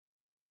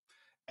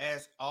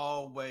As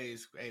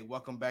always, hey,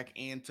 welcome back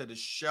into the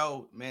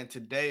show. Man,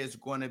 today is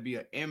going to be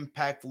an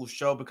impactful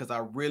show because I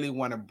really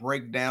want to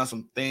break down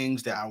some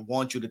things that I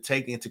want you to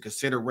take into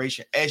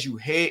consideration as you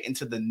head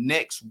into the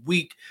next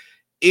week.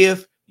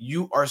 If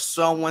you are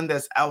someone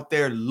that's out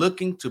there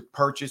looking to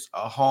purchase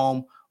a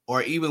home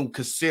or even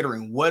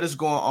considering what is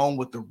going on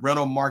with the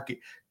rental market,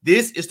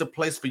 this is the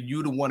place for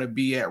you to want to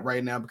be at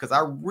right now because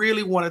I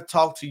really want to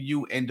talk to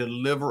you and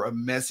deliver a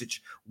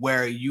message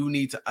where you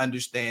need to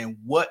understand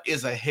what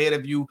is ahead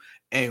of you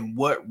and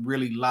what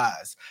really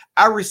lies.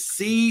 I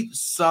received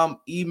some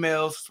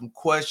emails, some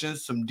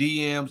questions, some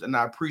DMs, and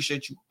I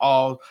appreciate you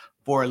all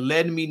for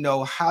letting me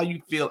know how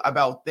you feel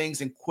about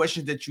things and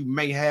questions that you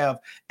may have.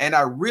 And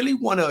I really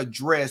want to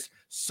address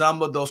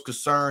some of those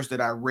concerns that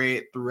I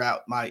read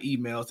throughout my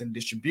emails and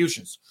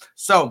distributions.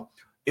 So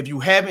if you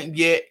haven't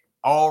yet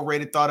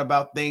already thought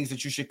about things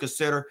that you should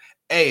consider,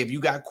 hey, if you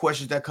got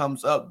questions that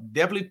comes up,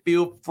 definitely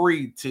feel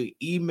free to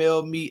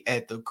email me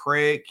at the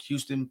Craig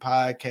Houston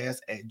Podcast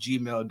at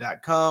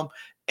gmail.com.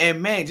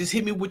 And man, just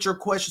hit me with your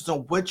questions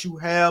on what you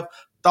have,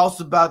 thoughts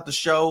about the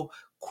show,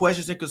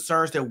 questions and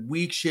concerns that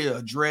we should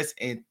address,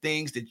 and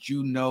things that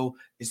you know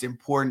is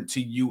important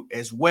to you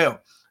as well.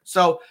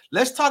 So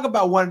let's talk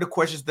about one of the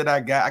questions that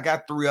I got. I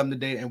got three of them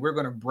today, and we're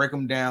going to break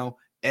them down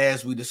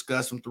as we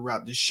discuss them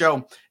throughout the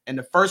show. And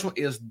the first one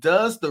is,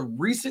 does the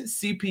recent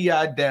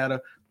CPI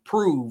data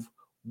prove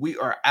we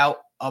are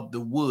out of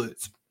the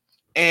woods?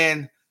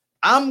 And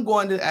I'm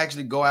going to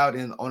actually go out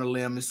and on a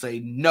limb and say,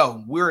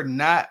 no, we're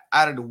not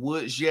out of the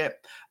woods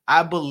yet.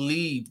 I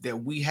believe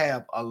that we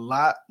have a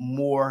lot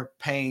more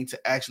pain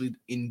to actually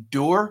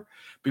endure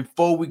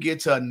before we get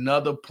to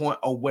another point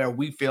of where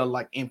we feel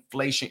like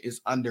inflation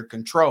is under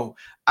control.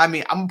 I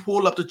mean, I'm gonna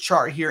pull up the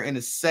chart here in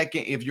a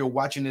second if you're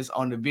watching this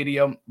on the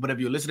video, but if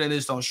you're listening to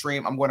this on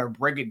stream, I'm going to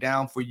break it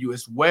down for you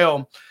as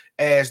well,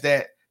 as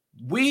that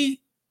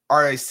we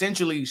are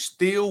essentially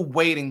still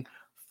waiting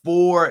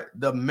for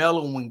the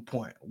mellowing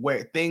point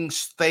where things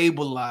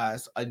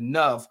stabilize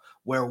enough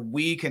where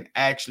we can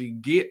actually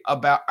get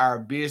about our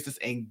business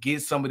and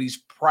get some of these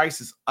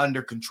prices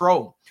under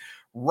control.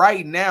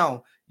 Right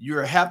now, you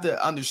have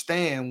to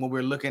understand when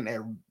we're looking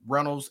at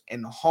rentals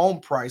and home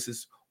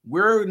prices,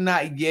 we're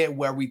not yet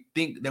where we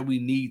think that we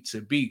need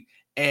to be.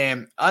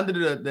 And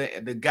under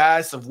the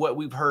guise of what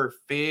we've heard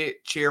Fed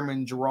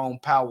Chairman Jerome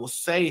Powell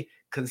say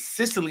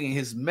consistently in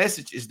his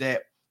message is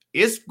that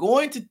it's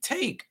going to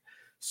take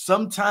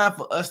some time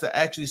for us to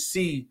actually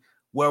see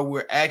where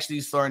we're actually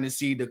starting to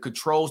see the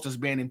controls that's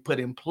being put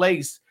in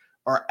place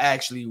are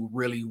actually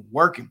really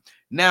working.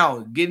 Now,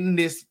 getting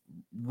this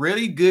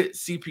really good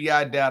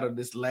CPI data,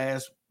 this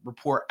last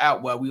report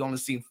out, where we only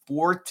seen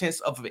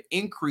 4/10 of an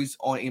increase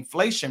on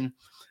inflation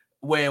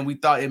when we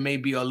thought it may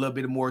be a little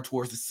bit more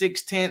towards the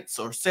 6/10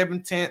 or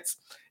 7/10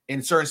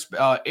 in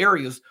certain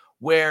areas,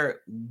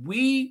 where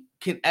we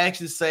can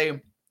actually say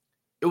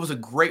it was a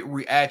great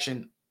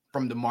reaction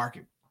from the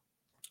market.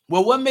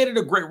 Well, what made it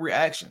a great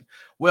reaction?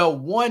 Well,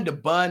 one, the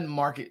bond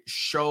market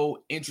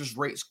showed interest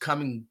rates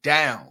coming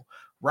down,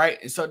 right?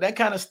 And so that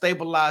kind of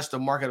stabilized the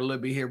market a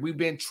little bit here. We've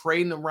been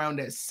trading around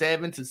that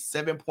 7 to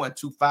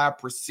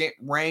 7.25%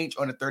 range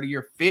on a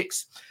 30-year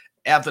fix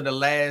after the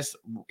last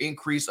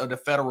increase of the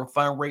federal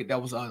fund rate.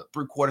 That was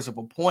 3/4 of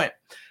a point.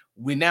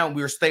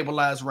 We're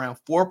stabilized around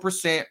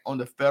 4% on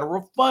the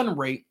federal fund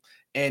rate.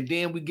 And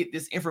then we get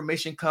this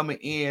information coming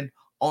in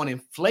on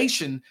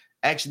inflation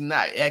actually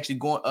not actually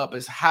going up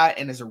as high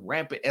and as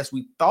rampant as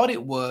we thought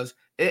it was.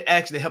 It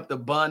actually helped the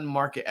bond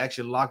market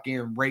actually lock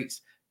in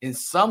rates in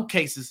some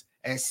cases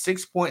at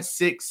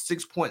 6.6,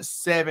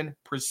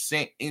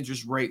 6.7%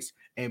 interest rates.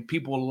 And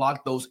people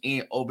lock those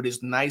in over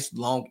this nice,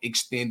 long,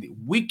 extended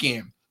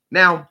weekend.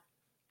 Now,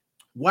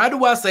 why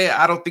do I say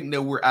I don't think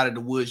that we're out of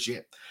the woods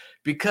yet?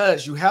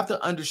 Because you have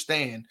to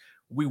understand,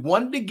 we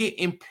wanted to get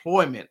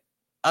employment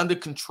under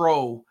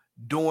control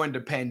during the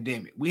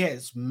pandemic. We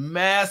had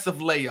massive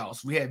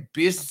layoffs. We had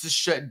businesses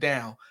shut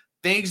down,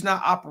 things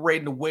not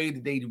operating the way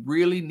that they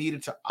really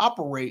needed to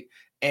operate.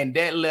 And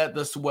that led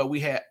us to where we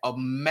had a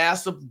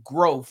massive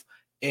growth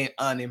in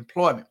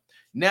unemployment.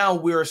 Now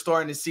we're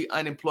starting to see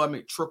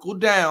unemployment trickle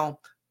down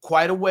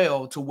quite a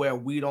well to where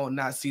we don't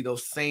not see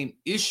those same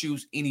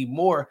issues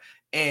anymore.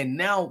 And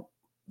now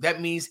that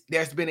means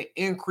there's been an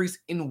increase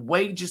in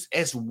wages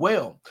as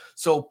well.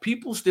 So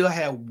people still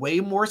have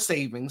way more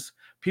savings.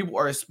 People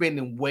are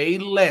spending way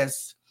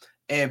less,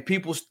 and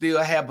people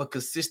still have a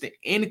consistent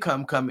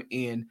income coming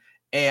in.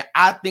 And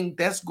I think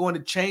that's going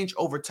to change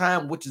over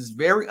time, which is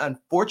very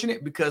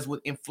unfortunate because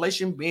with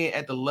inflation being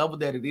at the level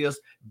that it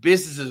is,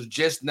 businesses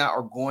just now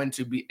are going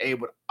to be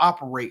able to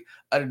operate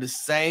under the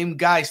same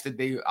guise that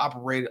they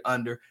operated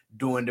under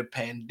during the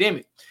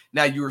pandemic.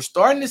 Now, you're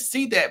starting to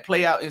see that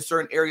play out in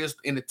certain areas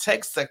in the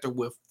tech sector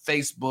with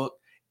Facebook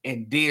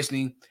and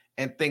Disney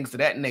and things of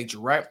that nature,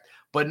 right?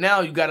 But now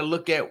you got to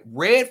look at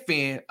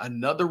Redfin,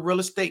 another real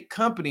estate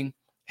company,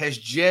 has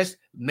just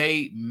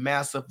made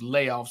massive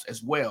layoffs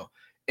as well.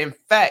 In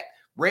fact,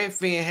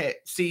 Redfin had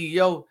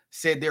CEO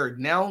said they're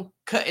now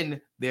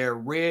cutting their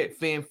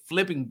Redfin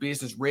flipping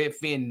business,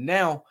 Redfin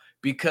Now,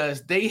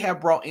 because they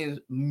have brought in $1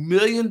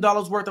 million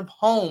worth of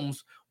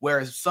homes,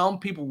 whereas some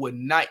people would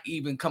not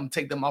even come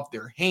take them off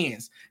their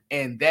hands.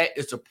 And that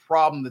is a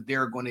problem that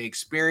they're going to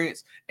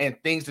experience and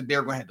things that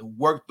they're going to have to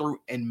work through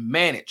and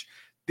manage.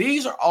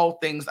 These are all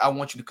things I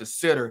want you to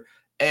consider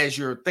as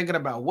you're thinking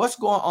about what's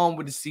going on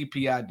with the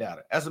CPI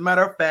data. As a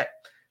matter of fact,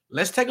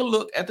 let's take a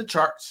look at the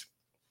charts.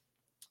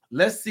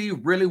 Let's see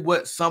really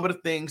what some of the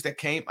things that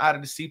came out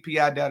of the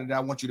CPI data that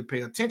I want you to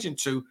pay attention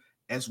to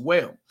as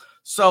well.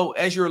 So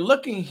as you're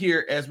looking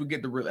here, as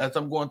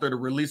I'm going through the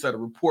release of the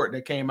report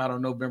that came out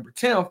on November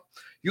 10th,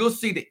 you'll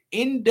see the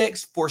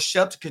index for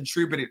shelter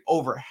contributed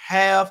over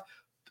half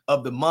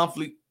of the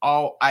monthly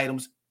all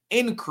items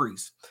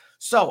increase.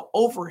 So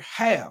over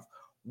half.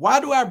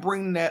 Why do I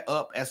bring that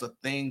up as a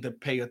thing to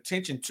pay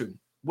attention to?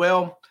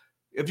 Well,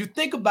 if you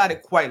think about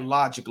it quite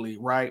logically,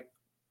 right?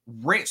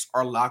 Rents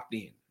are locked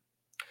in.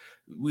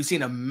 We've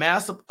seen a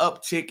massive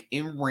uptick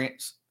in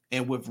rents,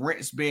 and with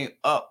rents being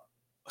up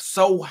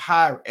so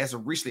high as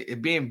of recently,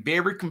 it being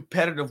very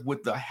competitive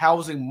with the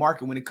housing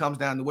market when it comes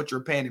down to what you're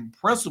paying in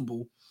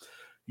principal,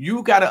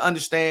 you got to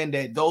understand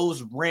that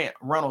those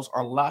rentals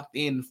are locked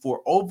in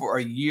for over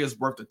a year's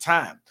worth of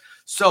time.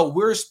 So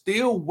we're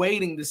still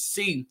waiting to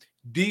see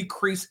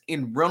decrease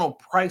in rental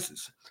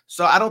prices.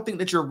 So I don't think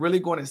that you're really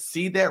going to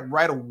see that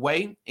right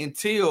away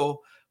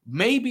until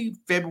maybe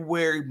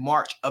February,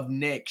 March of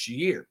next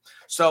year.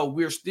 So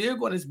we're still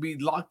going to be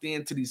locked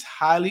into these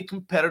highly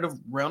competitive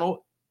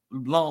rental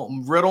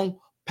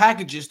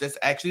packages that's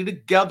actually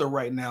together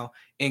right now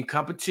in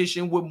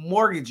competition with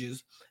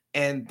mortgages.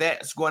 And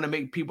that's going to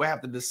make people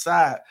have to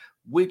decide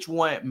which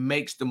one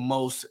makes the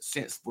most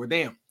sense for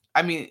them.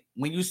 I mean,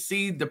 when you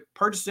see the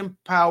purchasing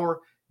power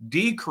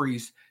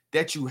decrease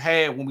that you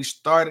had when we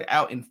started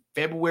out in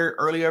February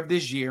earlier of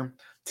this year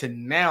to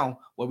now,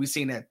 what we've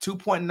seen at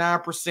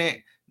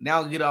 2.9%,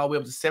 now get all the way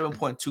up to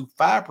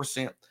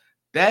 7.25%.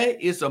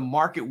 That is a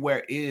market where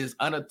it is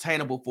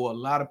unattainable for a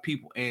lot of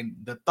people. And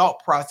the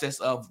thought process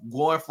of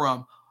going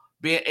from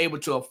being able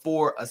to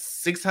afford a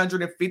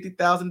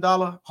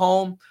 $650,000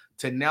 home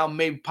to now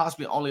maybe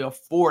possibly only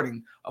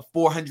affording a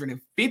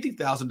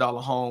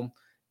 $450,000 home.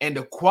 And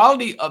the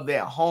quality of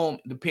that home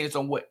depends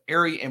on what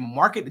area and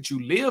market that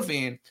you live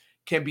in,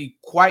 can be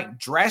quite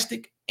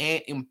drastic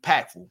and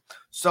impactful.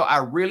 So I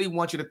really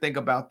want you to think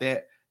about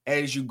that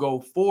as you go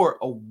forward,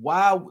 of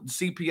why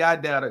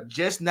CPI data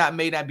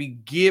may not be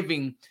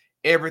giving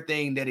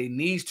everything that it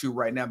needs to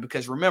right now.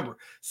 Because remember,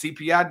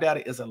 CPI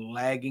data is a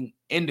lagging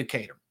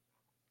indicator.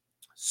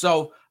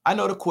 So I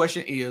know the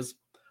question is,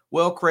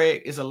 well,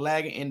 Craig, is a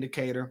lagging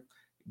indicator.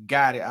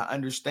 Got it. I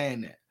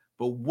understand that.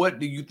 But what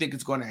do you think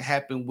is going to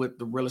happen with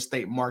the real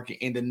estate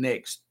market in the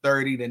next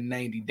 30 to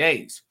 90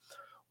 days?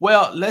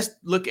 Well, let's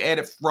look at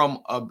it from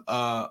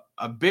a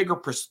bigger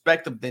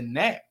perspective than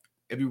that.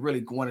 If you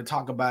really want to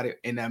talk about it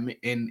in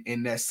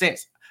that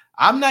sense,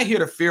 I'm not here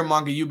to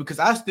fearmonger you, because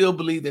I still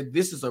believe that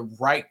this is a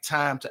right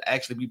time to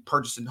actually be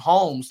purchasing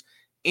homes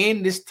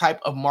in this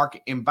type of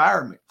market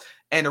environment.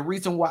 And the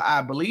reason why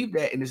I believe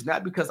that, and it's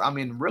not because I'm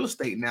in real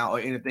estate now or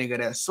anything of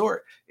that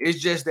sort, it's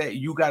just that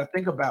you got to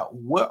think about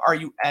what are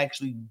you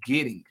actually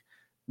getting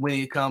when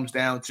it comes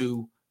down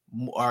to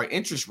our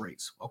interest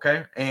rates.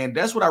 Okay. And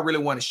that's what I really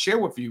want to share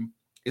with you,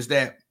 is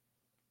that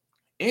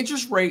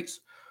interest rates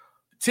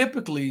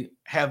typically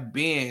have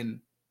been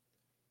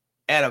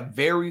at a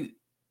very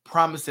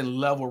promising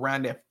level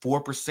around that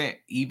 4%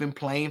 even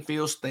playing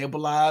field,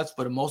 stabilized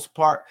for the most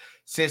part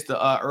since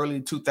the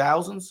early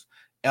 2000s.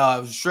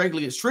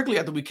 Strictly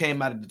after we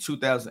came out of the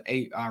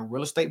 2008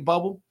 real estate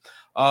bubble.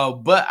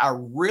 But I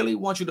really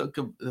want you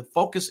to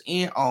focus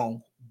in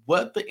on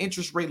what the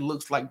interest rate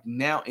looks like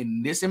now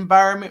in this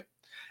environment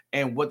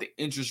and what the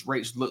interest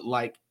rates look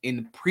like in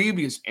the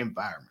previous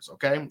environments.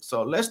 Okay,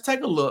 so let's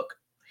take a look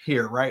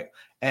here, right,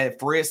 at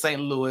Fred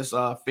St. Louis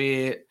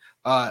Fed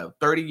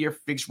 30-year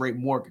fixed rate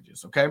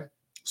mortgages. Okay,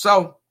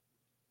 so,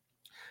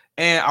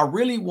 and I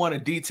really want to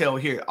detail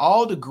here,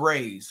 all the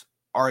grays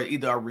are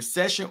either a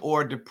recession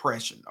or a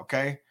depression.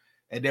 Okay,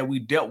 and that we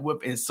dealt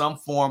with in some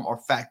form or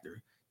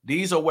factor.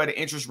 These are where the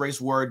interest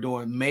rates were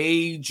during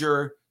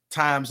major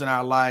times in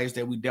our lives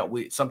that we dealt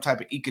with some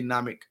type of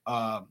economic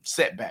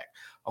setback.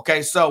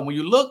 Okay, so when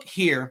you look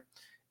here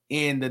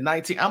in the I'm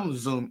going to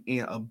zoom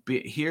in a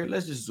bit here.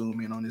 Let's just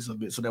zoom in on this a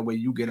bit so that way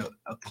you get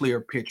a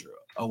clear picture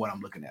of what I'm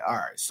looking at. All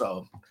right,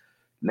 so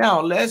now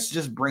let's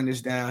just bring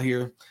this down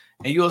here,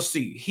 and you'll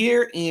see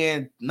here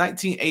in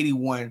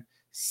 1981,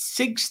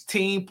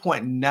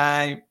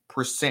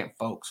 16.9%,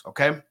 folks,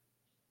 okay?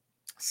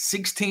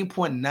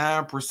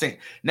 16.9%.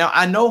 Now,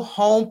 I know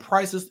home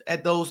prices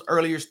at those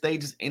earlier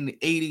stages in the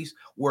 80s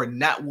were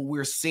not what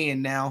we're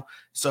seeing now.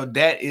 So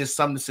that is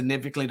something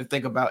significantly to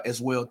think about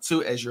as well,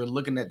 too, as you're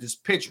looking at this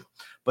picture.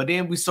 But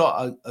then we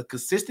saw a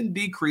consistent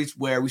decrease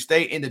where we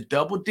stayed in the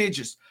double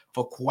digits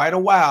for quite a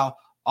while,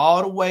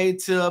 all the way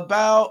to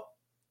about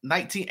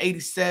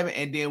 1987.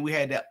 And then we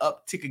had that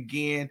uptick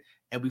again,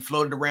 and we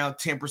floated around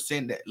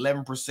 10%, that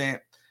 11%.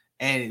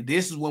 And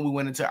this is when we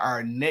went into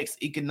our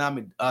next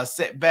economic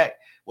setback,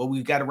 where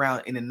we got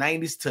around in the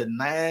 90s to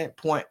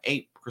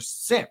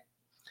 9.8%.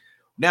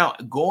 Now,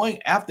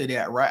 going after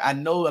that, right? I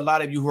know a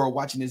lot of you who are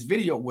watching this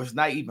video was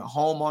not even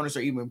homeowners or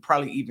even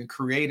probably even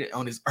created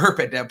on this earth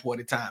at that point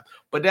in time.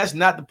 But that's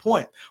not the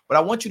point. What I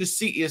want you to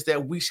see is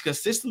that we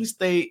consistently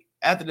stayed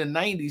after the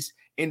 90s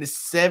in the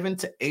 7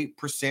 to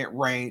 8%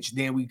 range.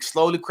 Then we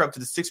slowly crept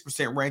to the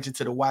 6% range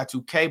into the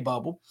Y2K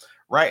bubble,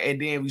 right?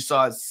 And then we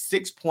saw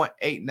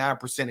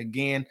 6.89%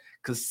 again,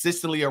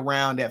 consistently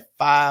around that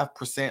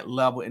 5%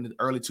 level in the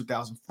early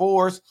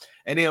 2004s.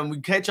 And then when we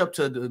catch up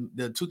to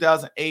the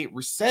 2008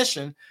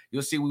 recession,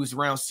 you'll see we was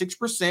around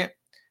 6%,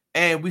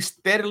 and we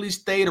steadily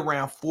stayed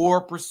around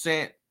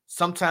 4%,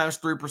 sometimes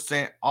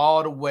 3%,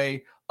 all the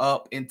way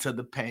up into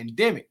the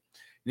pandemic.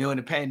 You know, when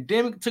the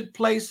pandemic took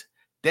place,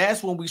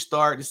 that's when we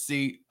started to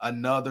see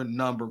another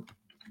number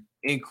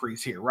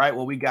increase here, right?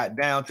 Well, we got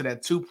down to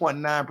that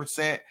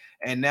 2.9%,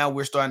 and now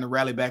we're starting to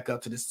rally back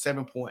up to the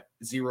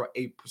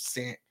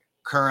 7.08%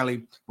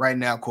 currently right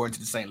now, according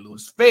to the St.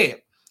 Louis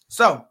Fed.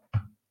 So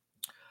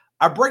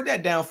I break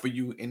that down for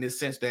you in the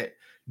sense that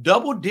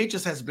double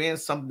digits has been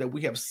something that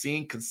we have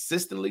seen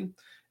consistently,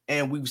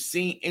 and we've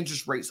seen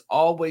interest rates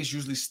always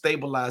usually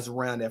stabilize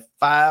around that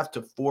 5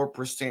 to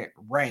 4%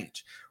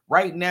 range.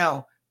 Right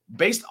now,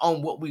 based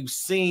on what we've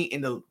seen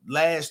in the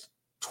last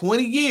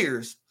 20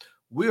 years,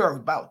 we are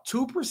about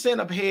 2%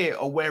 ahead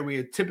of where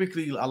we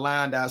typically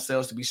aligned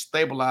ourselves to be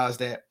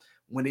stabilized at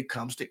when it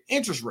comes to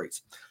interest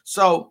rates.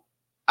 So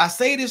I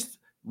say this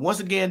once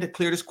again to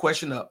clear this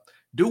question up.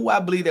 Do I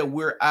believe that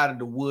we're out of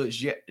the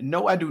woods yet?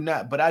 No, I do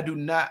not. But I do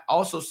not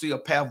also see a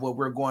path where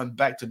we're going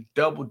back to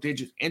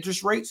double-digit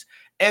interest rates.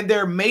 And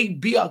there may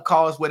be a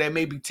cause where there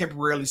may be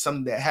temporarily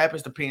something that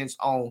happens, depends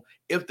on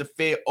if the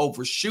Fed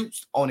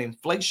overshoots on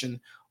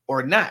inflation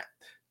or not.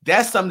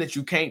 That's something that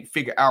you can't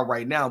figure out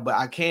right now. But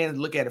I can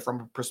look at it from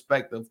a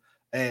perspective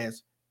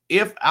as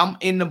if I'm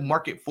in the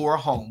market for a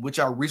home, which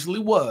I recently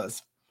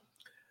was,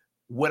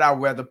 would I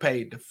rather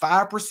pay the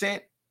 5%,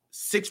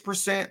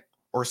 6%,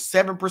 or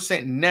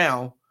 7%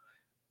 now,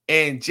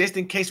 and just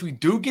in case we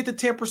do get to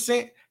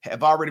 10%,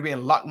 have already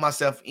been locked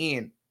myself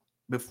in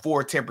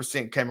before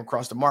 10% came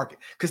across the market?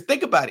 Because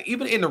think about it,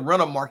 even in the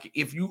rental market,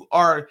 if you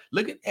are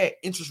looking at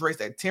interest rates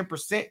at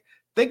 10%,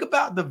 think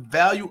about the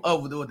value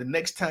of the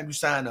next time you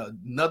sign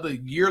another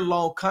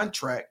year-long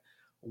contract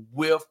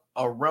with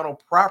a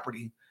rental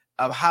property,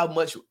 of how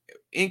much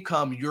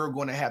income you're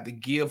going to have to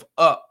give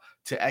up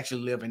to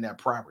actually live in that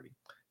property.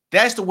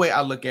 That's the way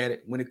I look at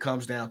it when it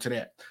comes down to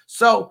that.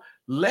 So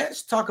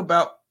let's talk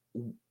about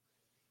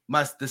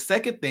the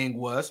second thing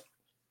was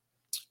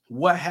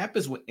what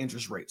happens with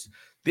interest rates.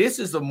 This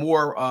is a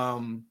more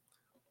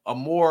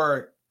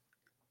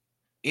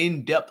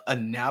in-depth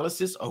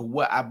analysis of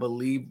what I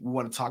believe we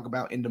want to talk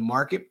about in the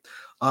market.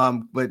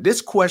 But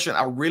this question,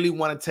 I really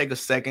want to take a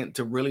second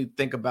to really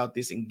think about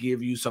this and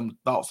give you some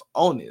thoughts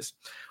on this.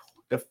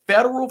 The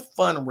federal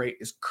fund rate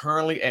is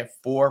currently at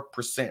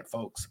 4%,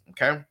 folks.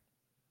 Okay,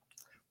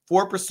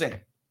 4%.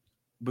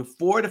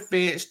 Before the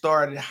Fed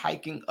started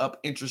hiking up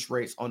interest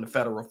rates on the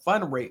federal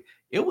fund rate,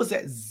 it was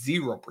at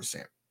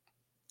 0%.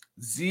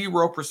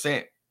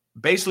 0%.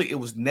 Basically, it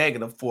was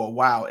negative for a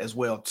while as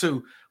well,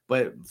 too.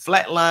 But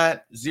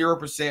flatline,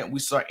 0%. We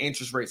saw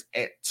interest rates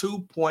at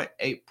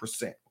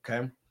 2.8%.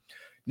 Okay.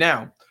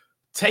 Now,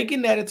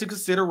 taking that into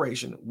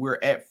consideration, we're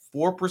at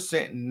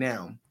 4%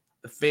 now.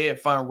 The Fed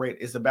fund rate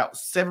is about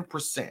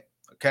 7%.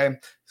 Okay,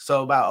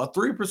 so about a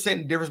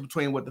 3% difference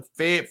between what the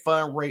Fed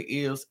fund rate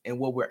is and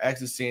what we're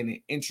actually seeing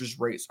in interest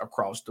rates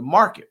across the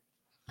market.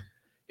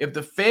 If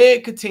the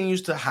Fed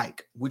continues to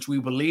hike, which we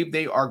believe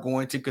they are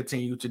going to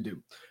continue to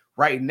do,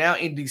 right now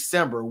in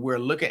December, we're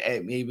looking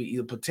at maybe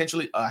either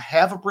potentially a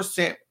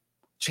 0.5%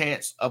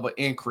 chance of an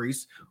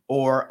increase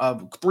or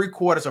of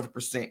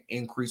 0.75%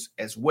 increase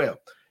as well.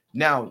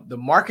 Now, the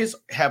markets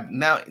have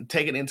now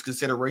taken into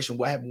consideration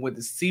what happened with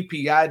the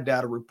CPI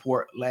data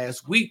report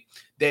last week,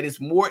 that is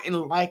more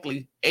than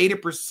likely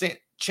 80%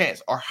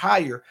 chance or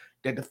higher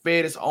that the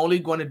Fed is only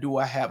going to do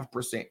a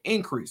 0.5%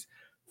 increase.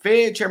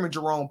 Fed Chairman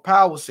Jerome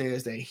Powell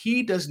says that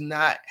he does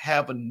not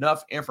have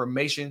enough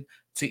information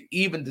to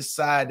even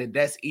decide that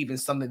that's even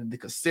something to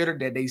consider,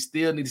 that they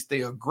still need to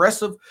stay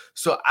aggressive.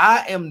 So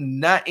I am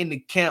not in the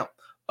camp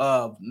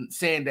of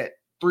saying that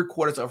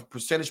 0.75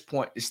 percentage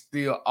point is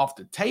still off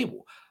the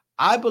table.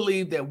 I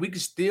believe that we can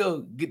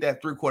still get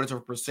that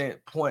 0.75%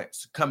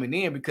 points coming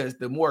in, because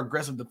the more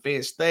aggressive the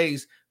Fed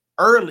stays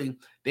early,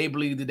 they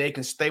believe that they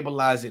can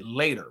stabilize it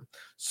later.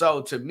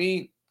 So to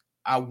me,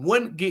 I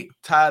wouldn't get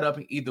tied up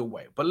in either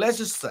way. But let's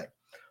just say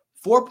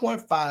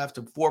 4.5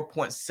 to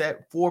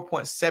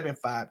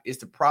 4.75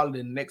 is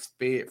probably the next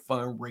Fed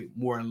fund rate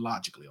more than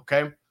logically,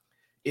 okay?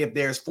 If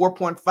there's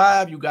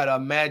 4.5, you got to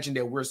imagine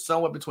that we're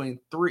somewhere between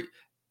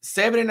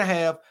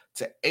 7.5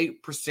 to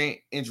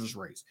 8% interest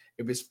rates.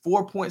 If it's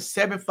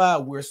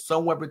 4.75, we're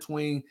somewhere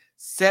between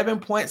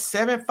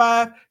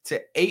 7.75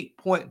 to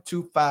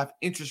 8.25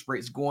 interest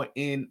rates going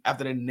in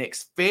after the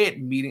next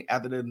Fed meeting,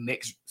 after the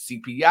next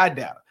CPI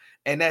data.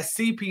 And that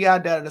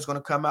CPI data that's going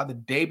to come out the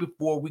day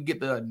before we get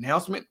the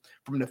announcement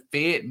from the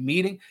Fed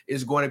meeting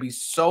is going to be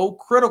so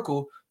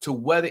critical to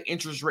where the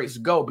interest rates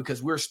go,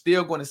 because we're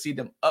still going to see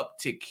them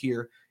uptick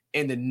here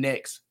in the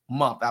next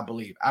month, I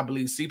believe. I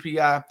believe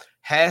CPI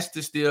has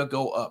to still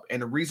go up.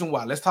 And the reason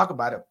why, let's talk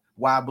about it,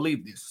 why I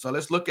believe this. So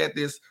let's look at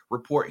this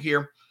report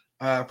here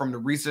from the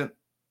recent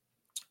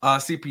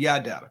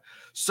CPI data.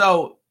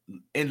 So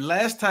in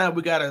last time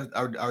we got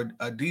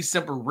a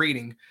December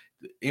reading,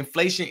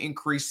 inflation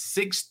increased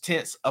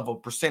 0.6 of a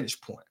percentage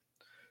point.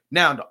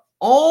 Now, the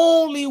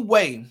only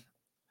way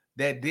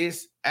that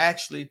this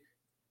actually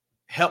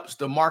helps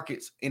the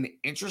markets in the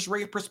interest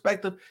rate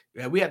perspective,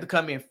 we have to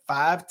come in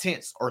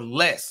 0.5 or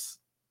less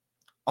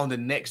on the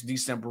next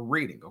December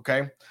reading,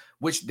 okay?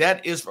 Which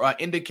that is an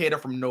indicator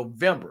from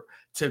November.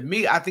 To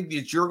me, I think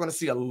that you're going to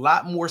see a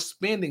lot more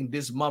spending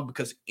this month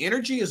because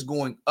energy is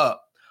going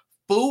up,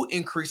 food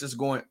increase is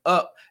going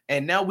up,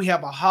 and now we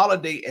have a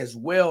holiday as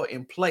well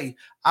in play.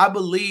 I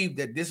believe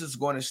that this is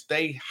going to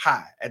stay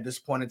high at this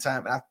point in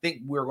time, and I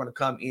think we're going to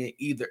come in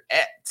either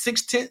at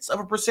 0.6 of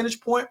a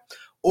percentage point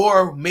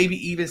or maybe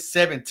even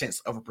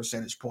 0.7 of a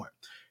percentage point.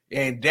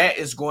 And that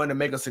is going to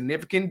make a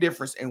significant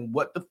difference in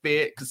what the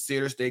Fed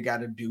considers they got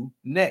to do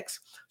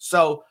next.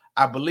 So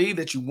I believe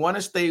that you want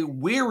to stay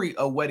weary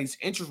of where these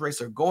interest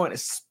rates are going,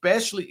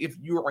 especially if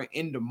you are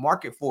in the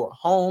market for a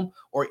home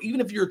or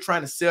even if you're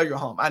trying to sell your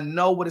home. I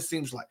know what it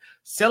seems like.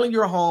 Selling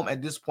your home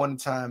at this point in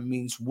time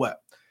means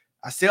what?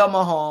 I sell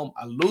my home,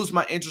 I lose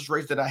my interest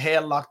rates that I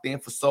had locked in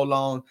for so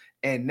long,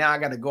 and now I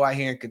got to go out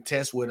here and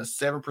contest with a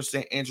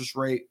 7% interest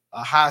rate,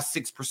 a high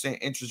 6%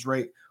 interest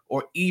rate,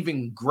 or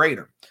even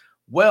greater.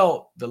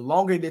 Well, the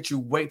longer that you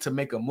wait to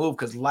make a move,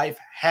 because life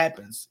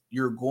happens,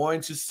 you're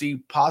going to see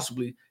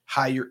possibly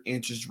higher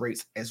interest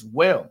rates as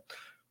well.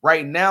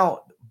 Right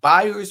now,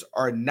 buyers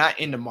are not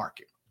in the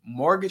market.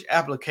 Mortgage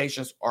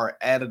applications are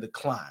at a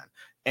decline.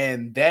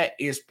 And that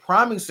is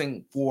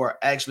promising for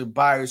actually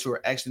buyers who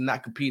are actually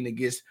not competing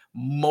against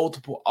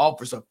multiple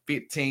offers of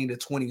 15 to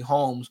 20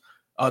 homes,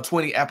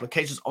 20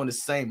 applications on the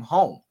same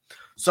home.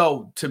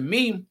 So to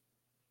me,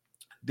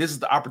 this is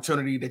the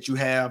opportunity that you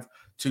have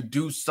to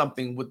do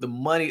something with the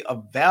money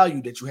of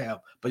value that you have.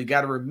 But you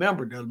got to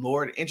remember, the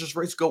lower the interest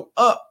rates go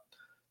up,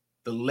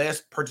 the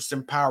less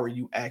purchasing power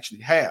you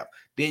actually have.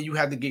 Then you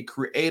have to get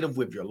creative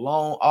with your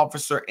loan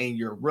officer and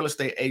your real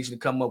estate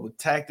agent to come up with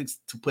tactics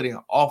to put in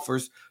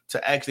offers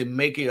to actually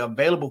make it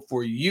available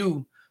for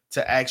you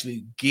to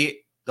actually get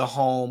the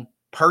home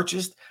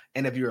purchased.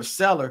 And if you're a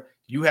seller,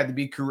 you have to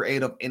be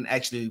creative in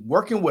actually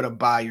working with a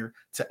buyer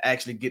to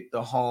actually get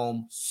the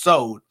home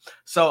sold.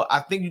 So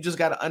I think you just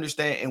got to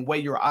understand and weigh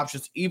your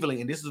options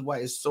evenly. And this is why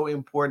it's so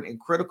important and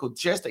critical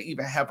just to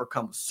even have a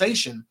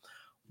conversation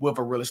with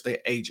a real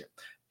estate agent.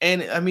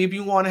 And I mean, if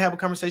you want to have a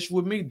conversation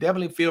with me,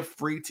 definitely feel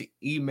free to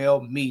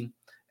email me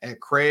at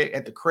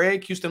the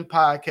Craig Houston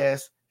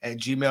Podcast at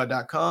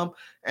gmail.com.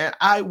 And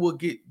I will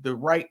get the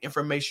right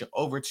information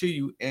over to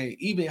you and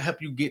even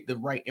help you get the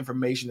right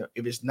information.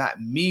 If it's not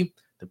me,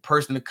 the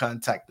person to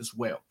contact as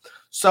well.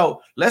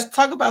 So let's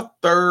talk about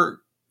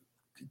third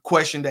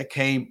question that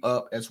came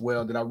up as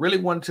well that I really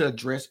wanted to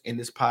address in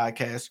this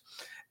podcast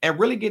and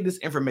really get this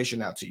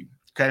information out to you.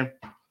 Okay.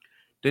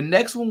 The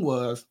next one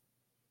was,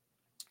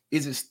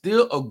 is it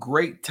still a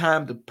great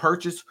time to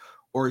purchase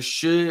or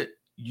should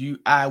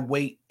I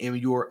wait in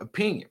your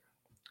opinion?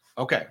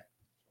 Okay.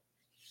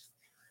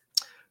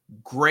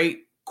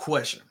 Great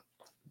question.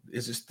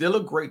 Is it still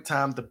a great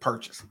time to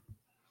purchase?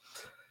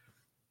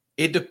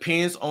 It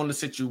depends on the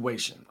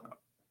situation.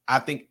 I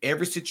think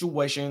every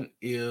situation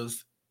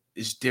is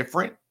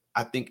different.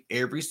 I think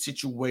every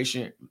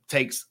situation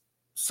takes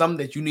something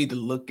that you need to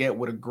look at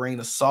with a grain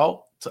of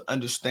salt to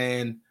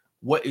understand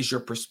what is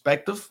your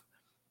perspective.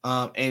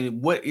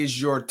 And what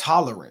is your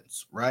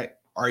tolerance, right?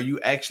 Are you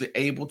actually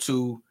able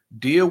to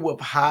deal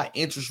with high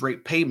interest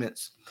rate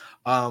payments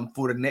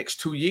for the next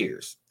 2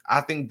 years?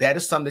 I think that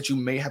is something that you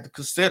may have to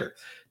consider.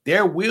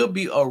 There will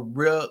be a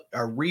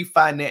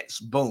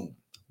refinance boom.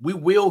 We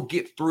will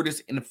get through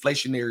this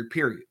inflationary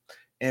period.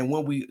 And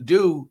when we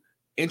do,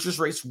 interest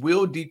rates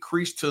will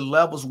decrease to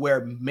levels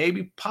where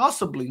maybe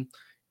possibly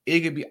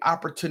it could be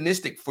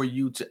opportunistic for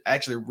you to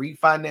actually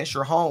refinance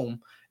your home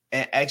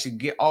and actually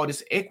get all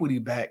this equity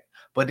back,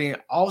 but then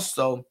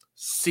also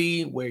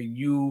see where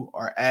you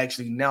are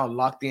actually now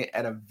locked in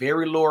at a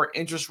very lower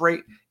interest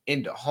rate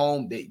in the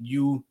home that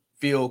you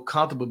feel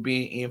comfortable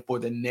being in for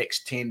the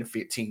next 10 to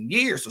 15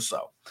 years or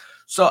so.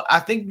 So I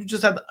think you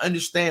just have to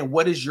understand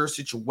what is your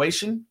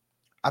situation.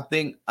 I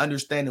think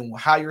understanding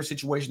how your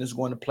situation is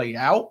going to play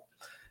out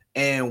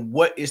and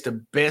what is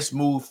the best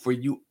move for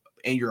you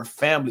and your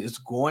family is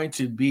going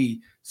to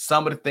be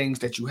some of the things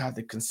that you have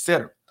to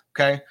consider.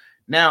 Okay.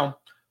 Now,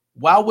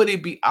 why would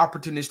it be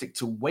opportunistic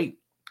to wait?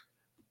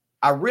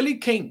 I really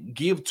can't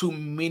give too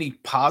many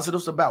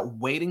positives about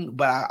waiting,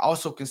 but I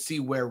also can see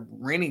where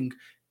renting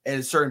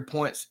at certain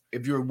points,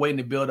 if you're waiting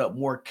to build up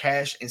more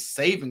cash and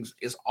savings,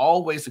 is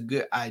always a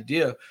good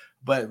idea.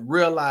 But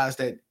realize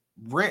that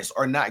rents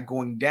are not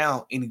going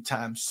down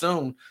anytime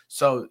soon.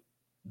 So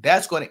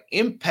that's going to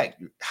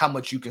impact how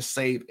much you can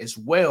save as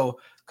well,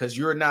 because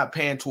you're not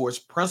paying towards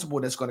principal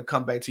that's going to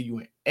come back to you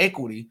in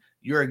equity.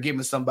 You're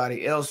giving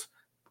somebody else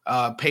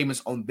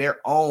payments on their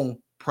own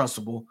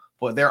principal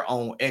for their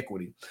own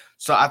equity.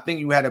 So I think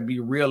you had to be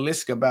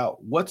realistic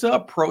about what the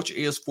approach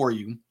is for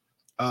you.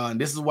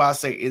 This is why I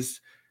say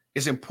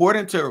it's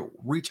important to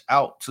reach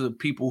out to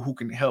people who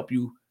can help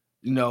you,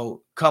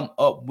 come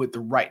up with the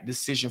right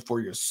decision for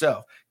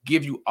yourself,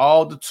 give you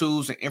all the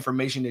tools and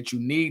information that you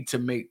need to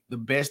make the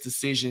best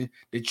decision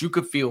that you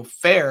could feel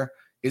fair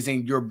is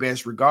in your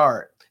best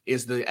regard,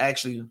 is to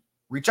actually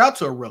reach out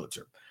to a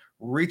realtor,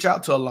 reach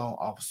out to a loan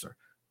officer,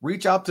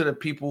 reach out to the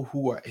people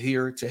who are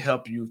here to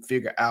help you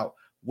figure out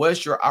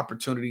what's your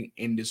opportunity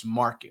in this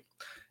market.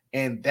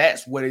 And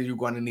that's what you're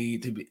going to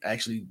need to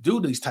actually do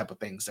these type of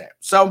things at.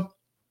 So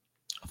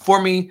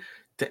for me,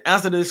 to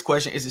answer this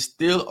question, is it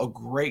still a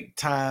great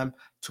time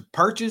to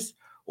purchase,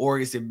 or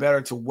is it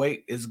better to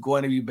wait? It's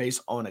going to be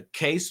based on a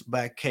case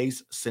by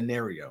case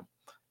scenario.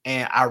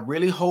 And I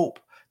really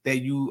hope that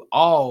you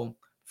all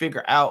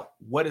figure out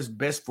what is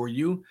best for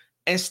you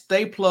and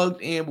stay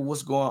plugged in with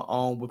what's going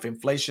on with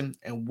inflation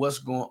and what's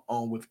going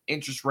on with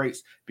interest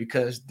rates,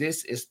 because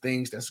this is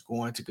things that's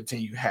going to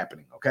continue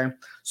happening. Okay.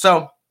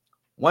 So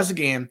once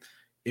again,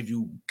 if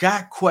you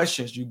got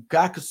questions, you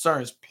got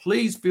concerns,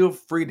 please feel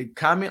free to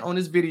comment on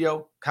this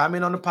video,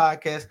 comment on the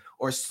podcast,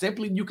 or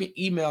simply you can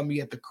email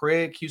me at the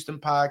Craig Houston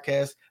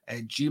Podcast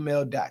at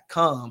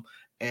gmail.com,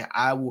 and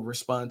I will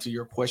respond to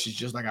your questions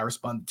just like I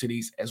responded to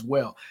these as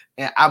well.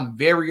 And I'm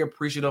very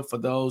appreciative for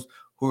those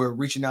who are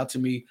reaching out to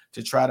me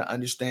to try to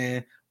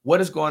understand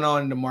what is going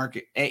on in the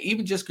market, and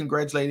even just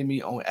congratulating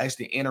me on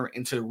actually entering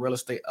into the real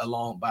estate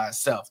alone by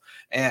itself.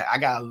 And I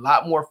got a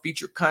lot more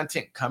featured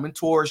content coming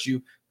towards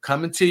you,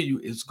 coming to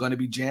you. It's going to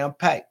be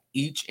jam-packed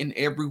each and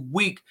every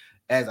week.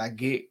 As I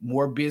get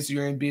more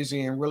busier and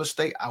busier in real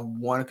estate, I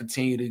want to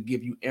continue to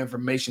give you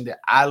information that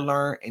I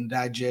learn and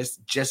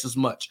digest just as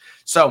much.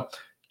 So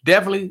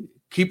definitely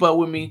keep up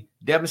with me.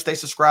 Definitely stay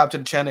subscribed to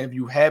the channel if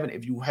you haven't.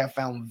 If you have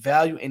found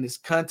value in this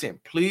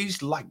content,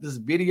 please like this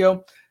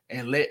video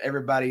and let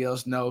everybody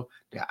else know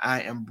that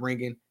I am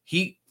bringing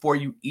heat for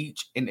you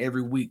each and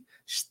every week.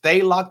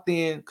 Stay locked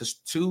in, because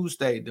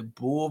Tuesday, the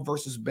Bull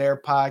versus Bear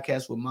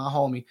podcast with my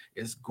homie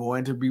is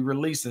going to be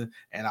releasing,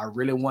 and I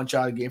really want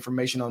y'all to get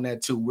information on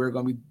that too. We're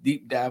going to be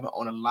deep diving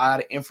on a lot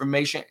of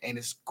information, and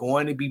it's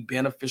going to be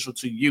beneficial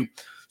to you.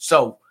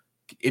 So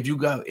if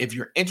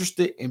you're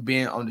interested in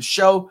being on the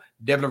show,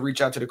 definitely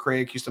reach out to the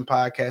Craig Houston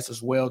Podcast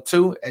as well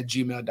too at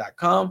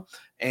gmail.com,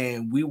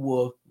 and we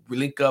will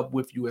link up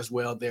with you as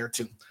well there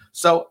too.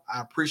 So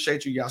I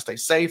appreciate you. Y'all stay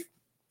safe.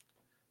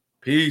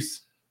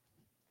 Peace.